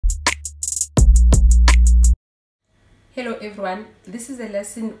Hello everyone, this is a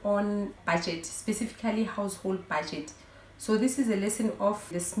lesson on budget, specifically household budget. So this is a lesson of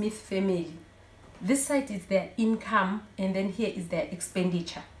the Smith family. This side is their income and then here is their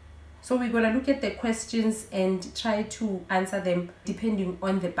expenditure. So we're going to look at the questions and try to answer them depending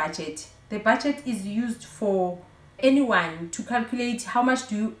on the budget. The budget is used for anyone to calculate how much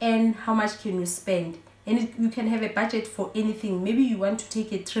do you earn, how much can you spend. And you can have a budget for anything. Maybe you want to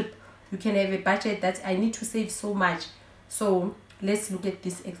take a trip, you can have a budget that I need to save so much. So let's look at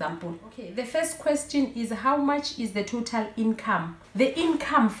this example. Okay, the first question is how much is the total income? The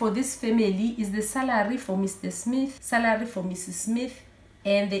income for this family is the salary for Mr. Smith, salary for Mrs. Smith,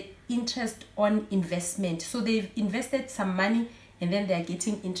 and the interest on investment. So they've invested some money and then they're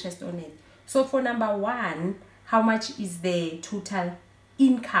getting interest on it. So for number one, how much is the total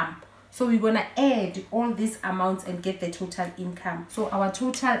income? So we're gonna add all these amounts and get the total income. So our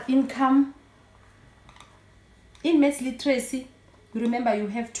total income in maths literacy, remember you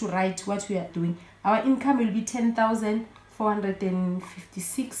have to write what we are doing. Our income will be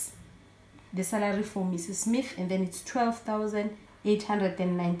 10,456, the salary for Mrs. Smith, and then it's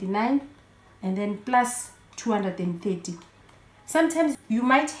 12,899, and then plus 230. Sometimes you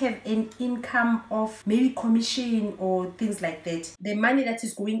might have an income of maybe commission or things like that. The money that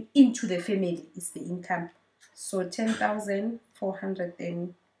is going into the family is the income. So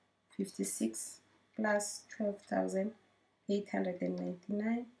 10,456 plus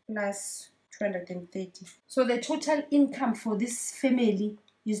 12,899 plus 230. So the total income for this family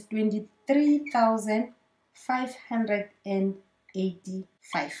is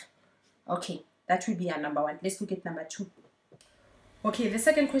 23,585. Okay, that will be our number one. Let's look at number two. Okay, the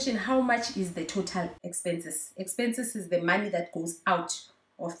second question, how much is the total expenses? Expenses is the money that goes out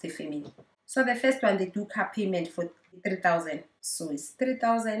of the family. So the first one, they do car payment for 3,000. So it's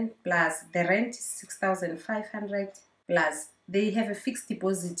 3,000 plus the rent is 6,500 plus they have a fixed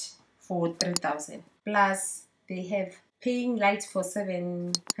deposit for 3,000 plus they have paying lights for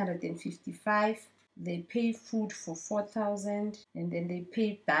 755. They pay food for 4,000 and then they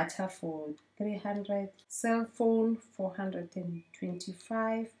pay data for 300, cell phone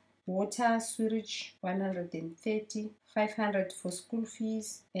 425, water, sewage 130, 500 for school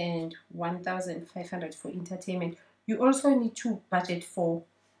fees, and 1,500 for entertainment. You also need to budget for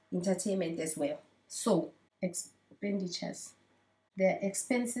entertainment as well. So expenditures, their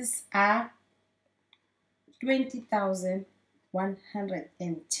expenses are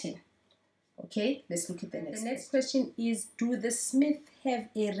 20,110. Okay, let's look at the next. The next question is, do the Smith have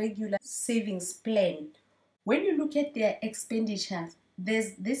a regular savings plan? When you look at their expenditures,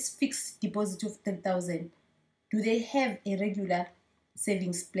 there's this fixed deposit of 3,000. Do they have a regular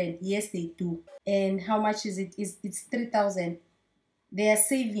savings plan? Yes, they do. And how much is it? It's 3,000. They are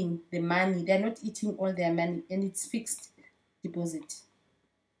saving the money. They're not eating all their money, and it's fixed deposit.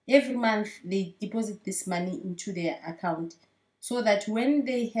 Every month, they deposit this money into their account so that when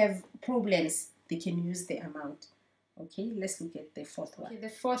they have problems, they can use the amount. Okay, let's look at the fourth one. Okay, the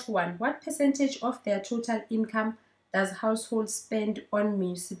fourth one, what percentage of their total income does households spend on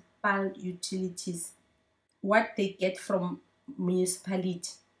municipal utilities? What they get from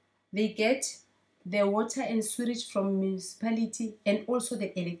municipality? They get the water and sewage from municipality and also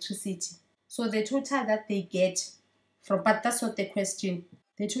the electricity. So the total that they get from, but that's not the question.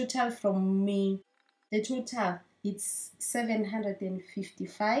 The total from me, the total it's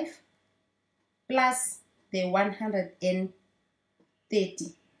 755 plus the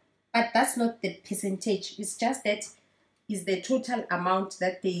 130. But that's not the percentage. It's just that is the total amount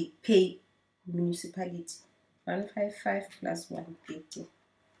that they pay municipality. 155 plus 130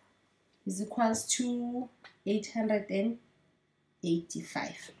 is equals to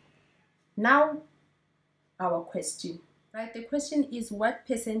 885. Now our question. Right, the question is what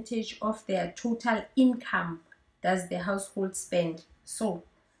percentage of their total income does the household spend? So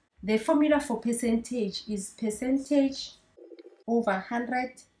the formula for percentage is percentage over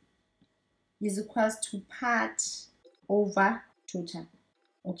 100 is equals to part over total.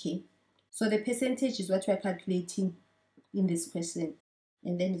 Okay, so the percentage is what we are calculating in this question,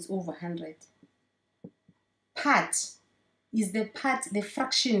 and then it's over 100. Part is the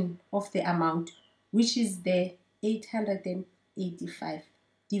fraction of the amount, which is the 885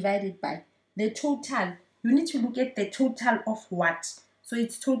 divided by the total. You need to look at the total of what? So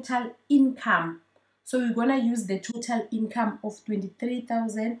it's total income. So we're gonna use the total income of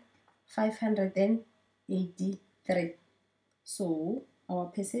 23,583. So our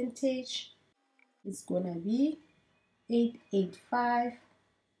percentage is gonna be 885,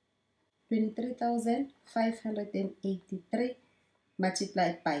 23,583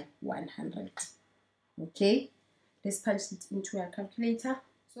 multiplied by 100. Okay, Let's punch it into a calculator.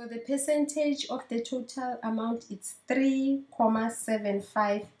 So the percentage of the total amount is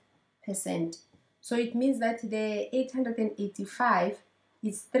 3.75%. So it means that the 885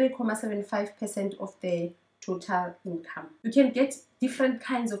 is 3.75% of the total income. You can get different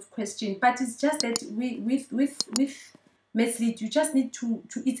kinds of questions, but it's just that with Meslit, you just need to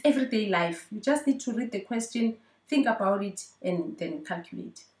it's everyday life. You just need to read the question, think about it, and then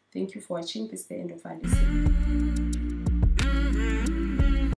calculate. Thank you for watching. This is the end of our lesson.